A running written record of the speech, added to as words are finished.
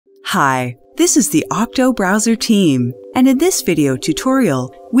Hi, this is the Octo Browser team, and in this video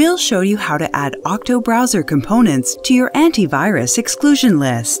tutorial, we'll show you how to add Octo Browser components to your antivirus exclusion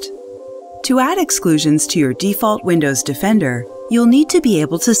list. To add exclusions to your default Windows Defender, you'll need to be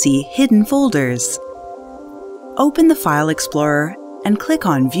able to see hidden folders. Open the File Explorer and click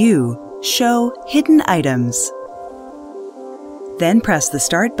on View, Show Hidden Items. Then press the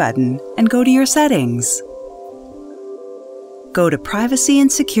Start button and go to your settings. Go to Privacy and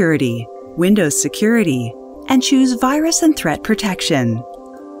Security, Windows Security, and choose Virus and Threat Protection.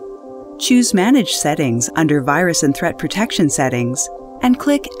 Choose Manage Settings under Virus and Threat Protection settings, and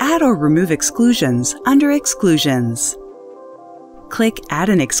click Add or Remove Exclusions under Exclusions. Click Add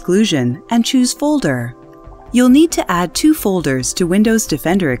an Exclusion and choose Folder. You'll need to add 2 folders to Windows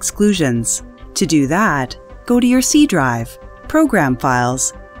Defender exclusions. To do that, go to your C drive, Program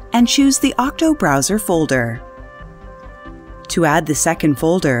Files, and choose the Octo Browser folder. To add the second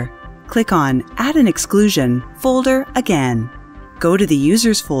folder, click on Add an Exclusion folder again. Go to the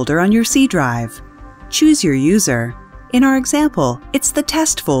Users folder on your C drive. Choose your user. In our example, it's the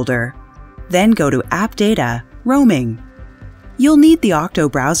Test folder. Then go to App Data, Roaming. You'll need the Octo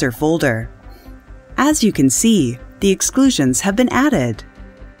Browser folder. As you can see, the exclusions have been added.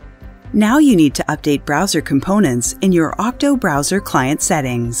 Now you need to update browser components in your Octo Browser client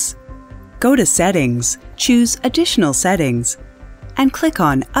settings. Go to Settings, choose Additional Settings, and click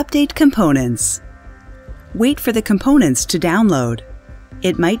on Update Components. Wait for the components to download.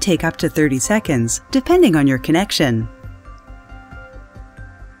 It might take up to 30 seconds, depending on your connection.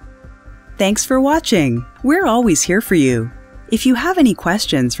 Thanks for watching! We're always here for you. If you have any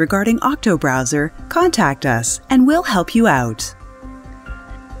questions regarding Octo Browser, contact us and we'll help you out.